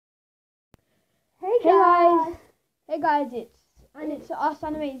Hey guys, it's us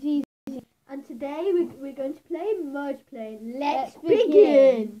Animate Z, and today we're going to play merge plane. Let's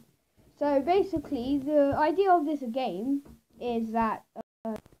begin. So basically, the idea of this game is that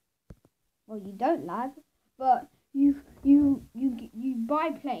well, you don't lag, but you buy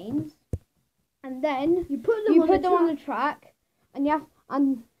planes, and then you put them on the track, and the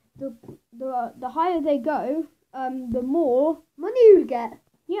higher they go, the more money you get.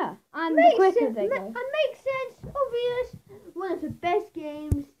 Yeah, and the quicker they go. And makes sense, obvious. One of the best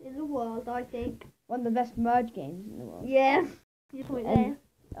games in the world, I think. One of the best merge games in the world. Yeah. Your point there.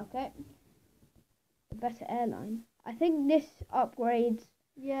 Okay. A better airline. I think this upgrades.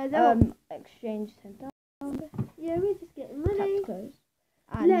 Yeah. Exchange center. Yeah, we're just getting money. That's close.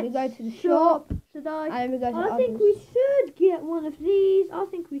 And we go to the shop. Should I? And we go to I think we should get one of these. I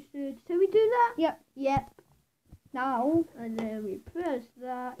think we should. So we do that? Yep. Yep. Now. And then we press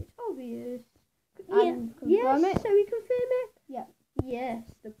that. It's obvious. And confirm it. So we confirm it? Yep.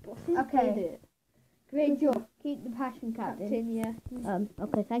 Yes, the bosses did it. Great job. Keep the passion, Captain. Yeah.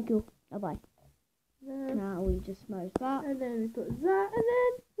 Okay, thank you. Bye-bye. Now we just merge that. And then we put that. And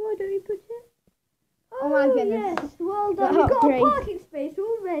then, why don't we put it? Oh my goodness. Yes, well done. We've got a parking space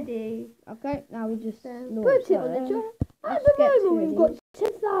already. Okay, now we just put it on the track. At the moment, we've got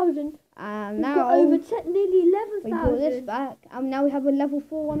 10,000. And we've now got over nearly 11,000. We brought this back, and now we have a level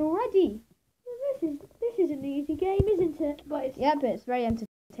 4 one already. Well, this is an easy game, isn't it? But it's but it's very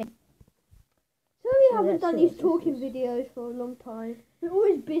entertaining. So we haven't done these talking videos for a long time. We're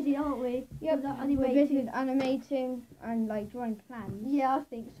always busy, aren't we? Yep, we're busy with animating and like drawing plans. Yeah, I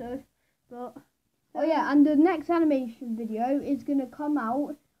think so. But oh yeah, and the next animation video is gonna come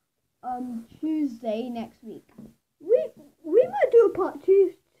out Tuesday next week. We might do a part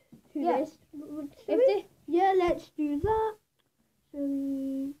 2 to this. Yeah, let's do that. Shall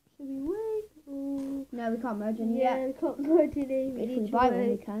we wait? Or... No, we can't merge any yet. Yeah, we can't merge any. If we buy one,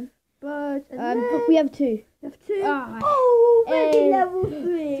 we can. But we have 2. We have 2. Already level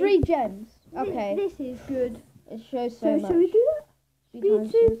 3. 3 gems. Okay. This is good. It shows so much. Shall we do that?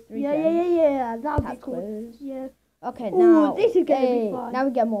 Speed 2. 3 gems. Yeah. That'll be cool. Yeah. Okay, now this is gonna be fun. Now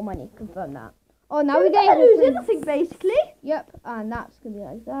we get more money. Confirm that. Oh, now we're getting lose anything basically. Yep, and that's gonna be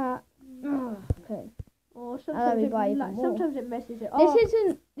like that. Okay. Or sometimes sometimes it messes it up.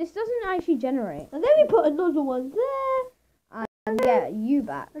 This doesn't actually generate. And then we put another one there. And get you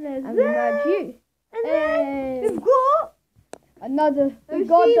back. And then we merge you. And then we've got another. We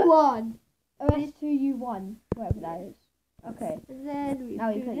got one. OS2U1, whatever that is. Okay. And then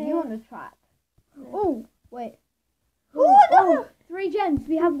now we put you on the track. Oh, wait. Oh, 3 gems.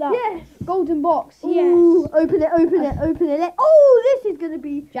 We have that. Yes. Golden box. Ooh, yes. Open it. Oh, this is gonna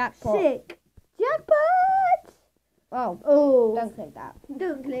be jackpot. Sick. Jackpot. Oh. Don't click that.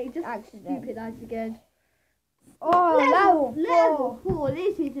 Don't click. Just accident. Stupid eyes again. Oh, level 4.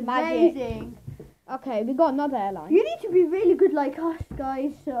 This is amazing. Okay, we got another airline. You need to be really good like us,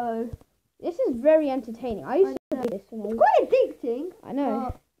 guys. So this is very entertaining. I used to play this one. It's quite addicting. I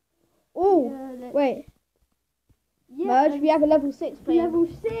know. Wait. Yeah, merge. We have a level 6 plane. Level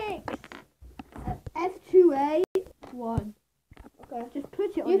 6. F2A1. Okay. Just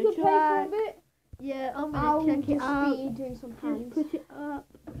put it on the track. You can play for a bit. Yeah, I'm gonna check it out. Doing some plans. Just put it up.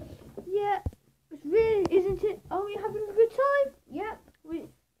 Yeah. It's really, isn't it? Are we having a good time? Yep.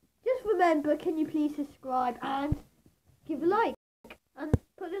 Just remember, can you please subscribe and give a like and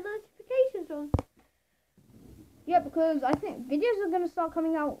put the notifications on? Yeah, because I think videos are going to start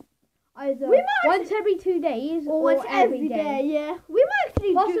coming out either once every 2 days or once every day. Yeah, we might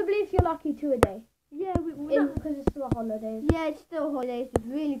actually possibly if you're lucky 2 a day. Yeah, because it's still holidays. Yeah, it's still holidays. It's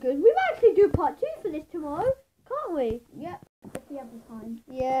really good. We might actually do part 2 for this tomorrow, can't we? Yep. If we have the time.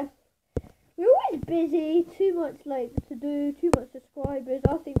 Yeah. We're always busy, too much to do, too much subscribers.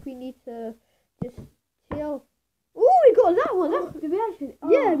 I think we need to just chill. Oh, we got that one. Did we actually?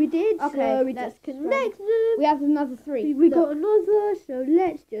 Yeah, we did. Okay, so we just connect them. We have another 3. We got another, so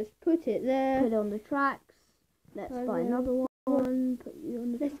let's just put it there. Put it on the tracks. Let's buy another one. Put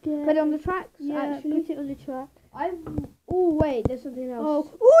it on the tracks. Yeah, actually. Put it on the track. Oh wait, there's something else. Oh,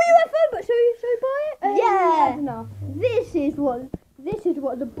 UFO! But shall we buy it? Yeah. Enough. This is what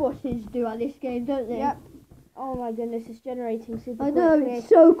the bosses do at this game, don't they? Yep. Oh my goodness, it's generating super I know, quickly. it's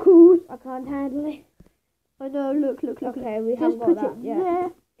so cool. I can't handle it. I know, look. Okay, we just have put got that. it Yeah.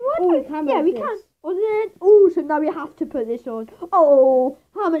 there. We can. Yeah, we can. And then, so now we have to put this on. Oh,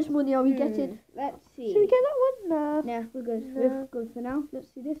 how much money are we getting? Let's see. Should we get that one? No. Yeah, we're good. We're good for now.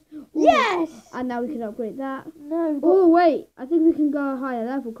 Let's see this. Ooh. Yes! And now we can upgrade that. No. Oh, wait. I think we can go a higher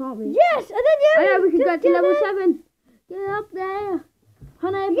level, can't we? Yes! And then, we can go to level 7. Get up there.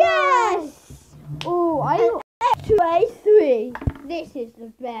 100 Yes! Oh, A2A3. This is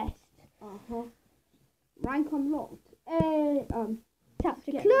the best. Rank unlocked. Tap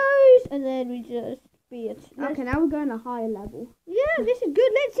to close, and then we just be it. Okay, now we're going a higher level. Yeah, this is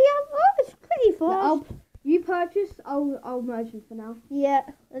good. Let's see how. Oh, it's pretty fast. You purchase. I'll merge them for now. Yeah,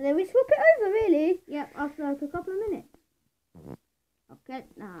 and then we swap it over. Really. Yeah, after like a couple of minutes. Okay,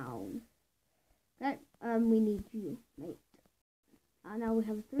 now. Okay, we need you, mate. And now we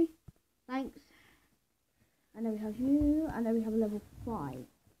have a 3. Thanks. And then we have you, and then we have a level 5.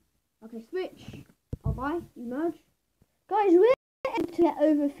 Okay, switch. I'll buy. You merge. Guys, we're going to get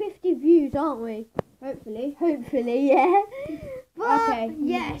over 50 views, aren't we? Hopefully. Hopefully, yeah. But, okay.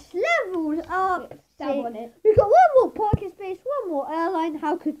 yes, levels up. Stab on it. We've got one more parking space, one more airline.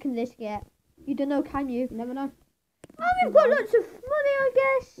 How good can this get? You don't know, can you? Never know. And we've got lots of money, I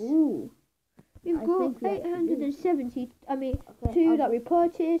guess. Ooh. We've got 870, two that we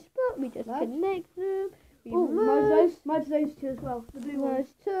purchased, but we just connect them. Merge those two as well. The blue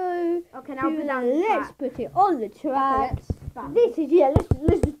ones. Two. Okay, now let's put it on the track. Okay, this is,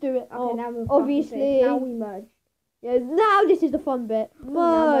 let's just do it. Okay, now we're obviously. Now we merge. Yeah, now this is the fun bit.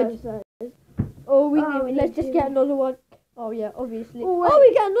 Merge. Let's just get another one. Oh yeah, obviously. Oh,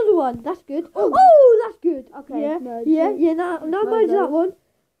 we get another one. That's good. Oh, that's good. Okay. Yeah, merge. yeah. Now merge that one.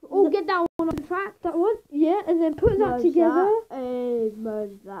 Oh, get that one on the track. That one. Yeah, and then put that together.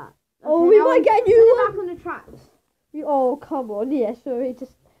 Merge that. Okay, we might get a new one. Back on the tracks. Oh, come on. Yeah, sorry.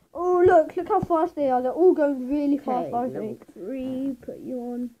 Just. Oh, look how fast they are. They're all going really fast, I think. 3, put you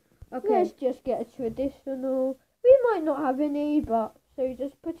on. Okay. Let's just get a traditional. We might not have any, but so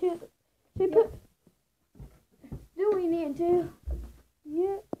just put it. So put. Do what you need to.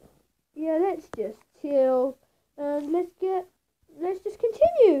 Yeah. Yeah. Let's just chill and let's just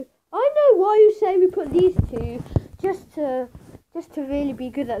continue. I know why you say we put these two, just to really be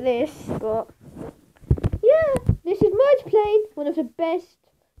good at this, but yeah, this is Merge Plane, one of the best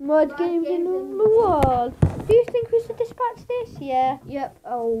merge games in the world. Do you think we should dispatch this? Yeah. Yep.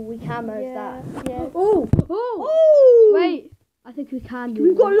 Oh, we can merge that. Yeah. Oh. Wait. I think we can do.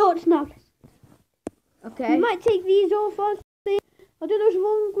 We've got lots now. Okay. We might take these off. I don't know what's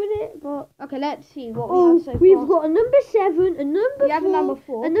wrong with it, but okay. Let's see what we have so far. We've got a number 7, a number 4. We have a number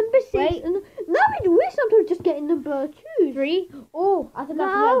 4. A number 6. And now we're sometimes just getting number 2. 3. Oh, I think I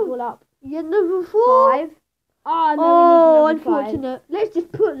can add all up. Yeah, number 4. 5. Oh, no, we need number unfortunate. 5. Let's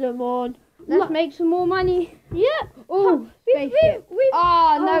just put them on. Let's make some more money. Yeah. Oh, spaceship.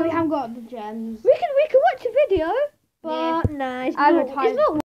 No, we haven't got the gems. We can watch a video, but it's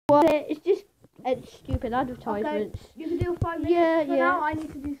not worth it. It's just stupid advertisements. Okay. You can do 5 minutes. Yeah, Now I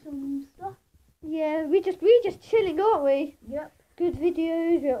need to do some stuff. Yeah, we just chilling, aren't we? Yep. Good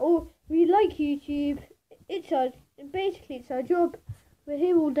videos. We like YouTube. It's our job. We're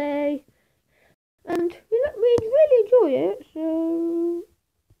here all day, and we really enjoy it. So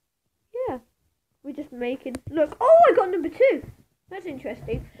yeah, we're just making. Look, I got number 2. That's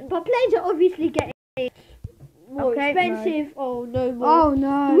interesting. But planes are obviously getting more expensive. No. No more. Oh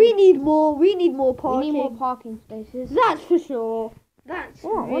no. We need more parking. We need more parking spaces. That's for sure. That's I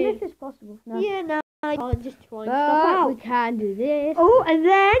wonder if it's possible. No. Yeah, no, I can't just try stuff But out. we can do this. Oh, and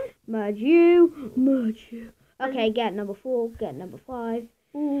then Merge you. Okay, get number 4, get number 5,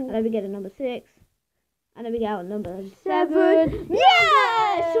 and then we get a number 6, and then we get a number 7.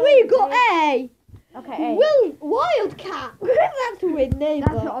 Yes, we got A. Okay, A. Wildcat. That's a weird name.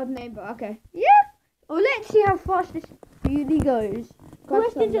 That's an odd name, but okay. Yeah. Well, let's see how fast this really goes.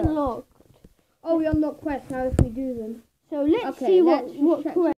 Questions unlocked. Oh, we unlock quests now if we do them. So let's see what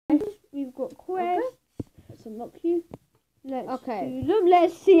quests we've got. Quests. Okay. Let's unlock you. Let's do them.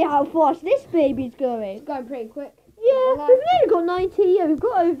 Let's see how fast this baby's going. It's going pretty quick. Yeah, we've nearly got 90. Yeah, we've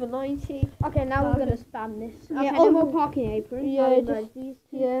got over 90. Okay, now we're gonna spam this. Okay, Yeah, no more parking aprons. Yeah, these two.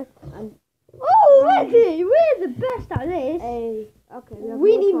 Yeah. And Ready! We're the best at this. Okay.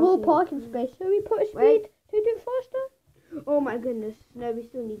 We need more parking space, so we put a speed to do it faster. Oh my goodness! No, we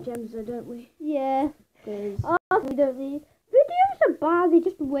still need gems, though, don't we? Yeah. Because we don't need. Videos are bad. They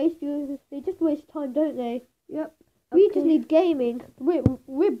just waste you. They just waste time, don't they? Yep. We just need gaming.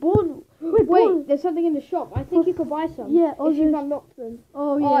 We're born. Wait, there's something in the shop. I think you could buy some. Yeah. If you've unlocked them.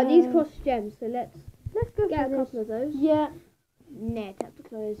 Oh yeah. Oh, these cost gems, so let's go get a couple of those. Yeah. Nah, tap to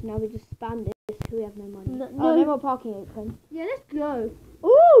close. Now we just spam this. We have no money. No more parking apron. Yeah, let's go.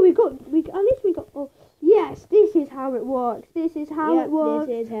 Oh, at least we got. Oh, yes. This is how it works. This is how it works.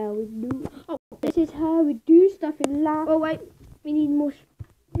 This is how we do. This is how we do stuff in life. Oh wait, we need more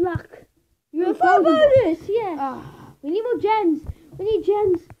luck. You're a full bonus. Yeah. We need more gems. We need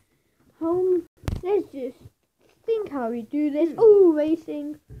gems. Let's just think how we do this. Oh,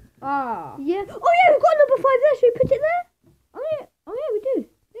 racing. Ah. Yeah. Oh yeah, we've got number 5 there. Should we put it there? Oh yeah, we do.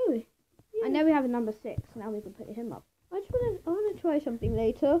 Do we? Yeah. And now we have a number 6. Now we can put him up. I wanna try something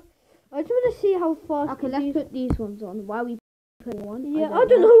later. I just wanna see how fast. Okay, let's put these ones on. Why are we putting one? Yeah, I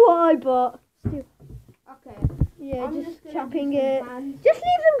don't know why, but still. Okay. Yeah, I'm just gonna chopping do some it. hands. Just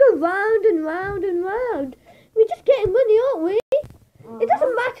leave them go round and round and round. We're just getting money, aren't we? It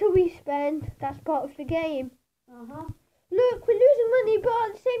doesn't matter we spend. That's part of the game. Look, we're losing money, but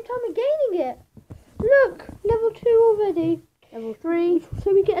at the same time we're gaining it. Look, level 2 already. Level 3.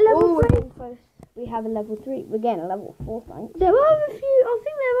 So we get a level 3. We have a level 3. We're getting a level 4, thanks. There are a few. I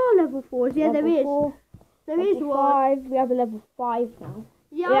think there are level 4s. Yeah, level there is. 4, There level is one. 5. We have a level 5 now.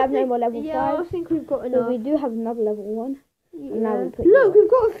 Yeah, We I have no think- more level Yeah, 5. I think we've got So enough. we do have another level 1. Yeah. And now we put Look, you we've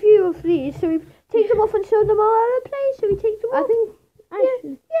got a few of these. So we take them off and show them our other place. So we take them I off. think. Yeah, let's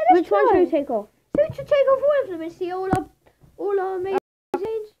Which one should try. we take off? So we should take off all of them and see all our amazing.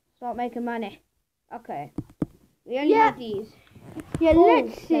 Start making money. Okay. We only Yeah. have these. Yeah, Oh,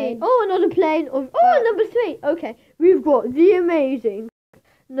 let's see. plane. Oh, another plane. Number 3. Okay, we've got the amazing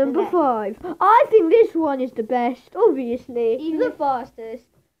number Okay. 5. I think this one is the best, obviously. Even the if- fastest.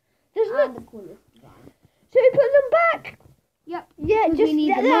 There's And no. the coolest design. So we put them back. Yep. Yeah, 'Cause just we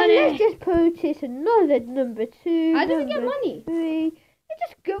need the then money. let's just purchase another number 2. How do we get number money? 3. It's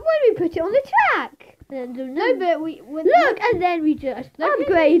just good when we put it on the track. And the No, number. but we Look, and then we just Look,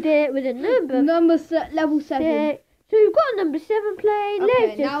 upgrade it with a number. level 7. 6. So we've got a number 7 plane. Okay,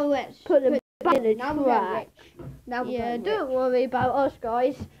 Let's just now let's put them back in the now we're getting track. rich. Now we're Yeah, getting don't rich. worry about us,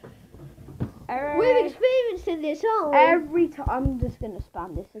 guys. We're experiencing this, aren't we? Every time. I'm just gonna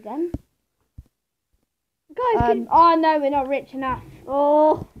spam this again. Guys, Oh no, we're not rich enough.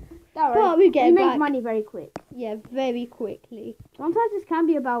 oh, Don't but worry. we get We it make back. money very quick. Yeah, very quickly. Sometimes this can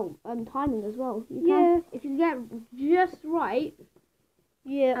be about timing as well. You Yeah. can, if you get just right,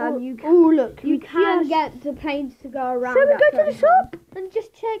 Yeah. you oh, look, you we can just- get the planes to go around. So we at go to the certain times. shop and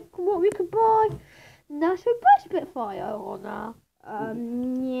just check what we could buy. No, so buy Spitfire or no?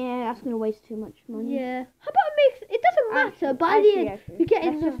 Yeah, that's gonna waste too much money. Yeah. How about a mix? It doesn't matter. By the end, we get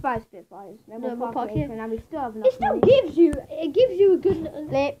Let's in. just buy Spitfires. Then we'll No, we'll park park later, here. and then we still have enough It still money. gives you. It gives you a good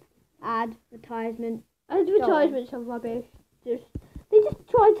Flip, advertisement. advertisements of rubbish. They just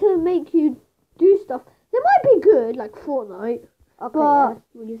try to make you do stuff. They might be good, like Fortnite. Okay, But-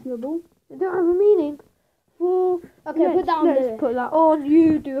 yeah, reasonable. They don't have a meaning. For Okay, put that on let's the. put that on.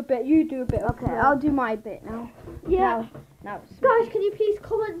 You do a bit. You do a bit. Okay, I'll do my bit now. Yeah. Now it's Guys, can you please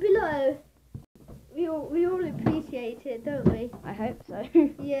comment below? We all appreciate it, don't we? I hope so.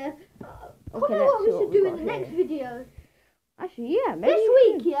 Yeah. Okay, Comment let's what see we what should we do got in the next here. video. Actually, yeah, maybe This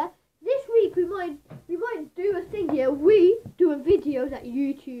we week, yeah. This week we might do a thing here. We do a video that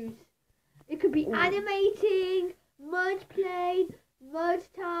you choose. It could be Ooh. animating, merge play,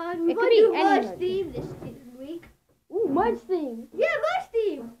 merge time. We It could might be do a any merge merge. theme this week. Ooh, merge theme. Yeah, merge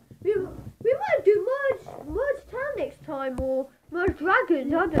theme. We might do merge town next time or merge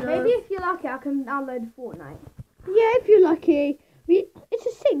dragons. I don't know. Maybe if you're lucky, I can download Fortnite. Yeah, if you're lucky. It's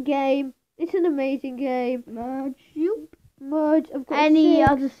a sick game. It's an amazing game. Merge. You. Merge. I've got Any 6.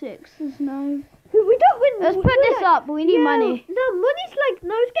 other 6s? No. We don't win. Let's put we're this like- up. We need yeah, money. No, money's like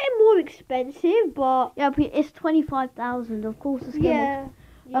it's getting more expensive, but Yeah, but it's 25,000. Of course, it's yeah.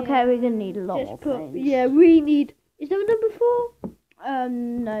 gonna. Okay, we're gonna need a lot more planes. Yeah, we need. Is there a number 4?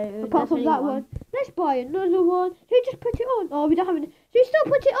 No. Apart there's from only that one, let's buy another one. Should we just put it on? Oh, we don't have any. Should we still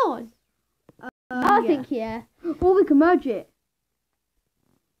put it on? I yeah. think yeah. Or we can merge it.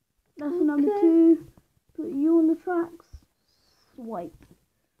 That's number Okay. 2. Put you on the tracks. Swipe.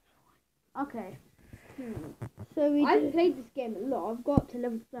 Okay. So we I've do. played this game a lot. I've got to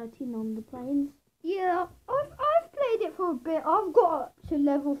level 13 on the planes. Yeah, I've played it for a bit. I've got up to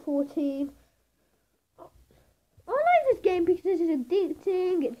level 14. I like this game because it's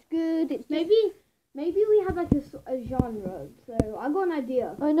addicting. It's good. It's just, Maybe we have like a genre. So I got an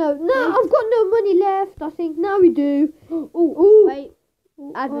idea. I know. No, I've got no money left. I think now we do. Oh, wait.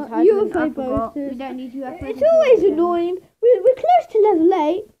 Ooh, Advertisement. I UFO forgot. We bonuses. don't need UFO. It's always annoying. We're close to level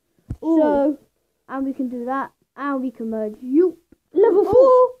 8. So And we can do that. And we can merge you. level 4.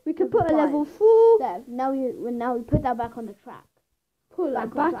 We can put a Level level 4. There. Now we put that back on the track. Put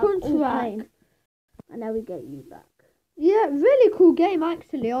that back on Oh, track. plane. And now we get you back. Yeah, really cool game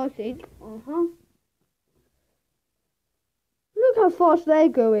actually. I think. Look how fast they're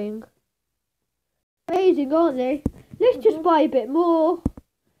going. Amazing, aren't they? Let's just buy a bit more.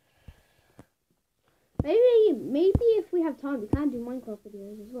 Maybe if we have time, we can do Minecraft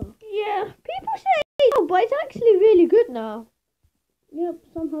videos as well. Yeah, people say no, but it's actually really good now. Yep.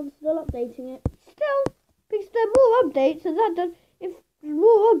 Somehow they're still updating it. Still, because there are more updates, and that does. The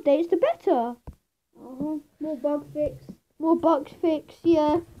more updates, the better. More bug fix. More bugs fixed,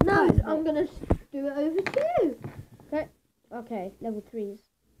 yeah. Now Right, I'm gonna do it over to you. Okay, level 3s.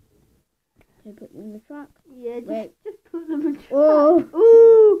 Okay, put them in the truck. Yeah, Wait. just put them in. Oh.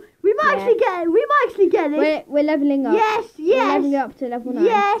 Ooh, we might Yeah. actually get it. We might actually get it. We're leveling up. Yes, We're leveling yes, up to level 9.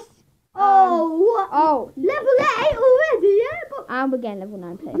 yes. Oh, what? Oh. Level 8 already, yeah. But And we're getting level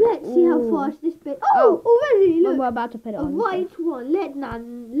 9 play. let's see how fast this bit. Oh, already. When Look, we're about to put it a on. white one.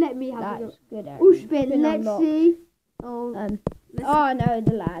 Let me have a That's look. good. Oh, spin. Spin Let's unlocked. see. Oh, Oh no,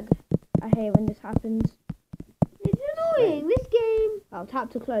 the lag. I hate when this happens. it's annoying. This game. Oh, tap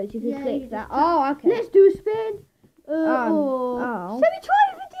to close. You can Yeah, click you that. just Oh, okay. Let's do a spin. Oh. Shall we try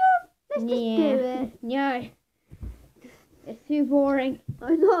a video? Let's just do it. No. It's too boring.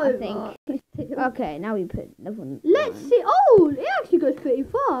 I know. I think. Okay, now we put level 9. Let's see. Oh, it actually goes pretty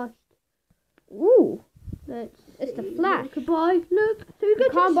fast. Ooh. Let's It's the see Flash. what we could buy. Look. So we go You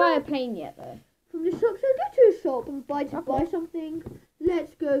to can't the buy a shop. plane yet though. From the shop. So we go to a shop and buy Okay. something.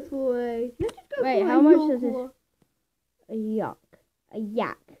 Let's go for a. Let's just go Wait, for how a much York does this- or- A yak. A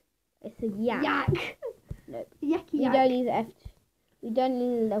yak. It's a yak. Yak. Nope. Yacky We yak. don't need we don't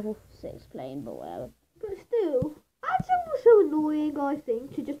need a level 6 plane, but whatever. But still, it's also annoying. I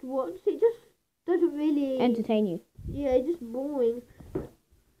think to just watch. It just doesn't really. Entertain you. Yeah, it's just boring.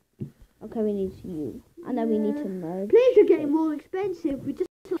 Okay, we need you. And then we need to merge. Planes are getting more expensive. We just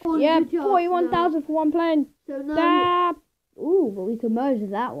Yeah, the job 41,000 for one plane. now. So now. Dab. Ooh, but we can merge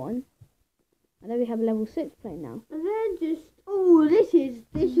that one. And then we have a level 6 plane now. And then just this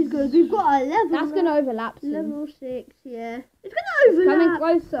is good. We've got a level. That's gonna overlap soon. level 6. Yeah, it's gonna overlap. Coming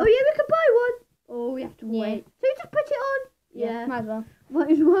closer. Oh yeah, we can buy one. Oh, we have to Yeah. wait. So you just put it on. Yeah, Might as well.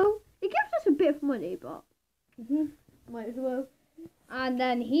 might as well. It gives us a bit of money, but might as well. And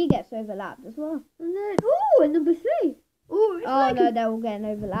then he gets overlapped as well. And then and number 3. Oh, it's Oh like no, they're all getting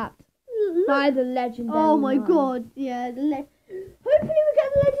overlapped look. by the legendary. Oh my 9. god, yeah. Hopefully we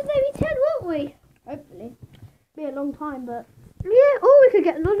get the legendary 10, won't we? Hopefully. Be a long time, but Yeah. Oh, we could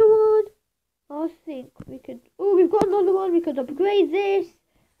get another one. I think we could. Oh, we've got another one. We could upgrade this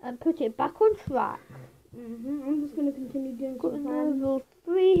and put it back on track. I'm just gonna continue doing Got a some plans. level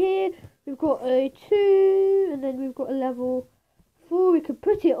 3 here. We've got a 2, and then we've got a level 4. We could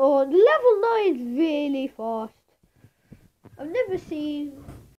put it on. Level 9 is really fast. I've never seen.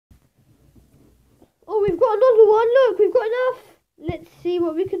 Oh, we've got another one. Look, we've got enough. Let's see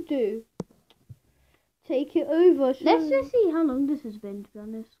what we can do. Take it over. Let's just see how long this has been, to be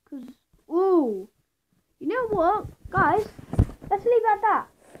honest. Because, oh, you know what, guys? Let's leave it at that.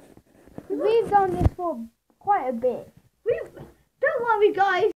 'Cause we've done this for quite a bit. Don't worry,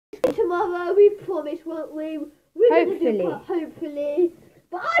 guys. Tomorrow, we promise, won't we? We're gonna do hopefully.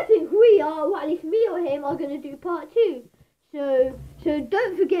 But I think we are, well, at least me or him, are gonna do part 2. So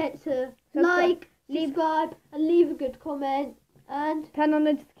don't forget to like, subscribe, and leave a good comment. And Turn on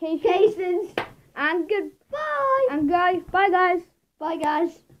notifications. cases. And goodbye. Bye. And guys, bye guys. Bye,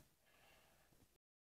 guys.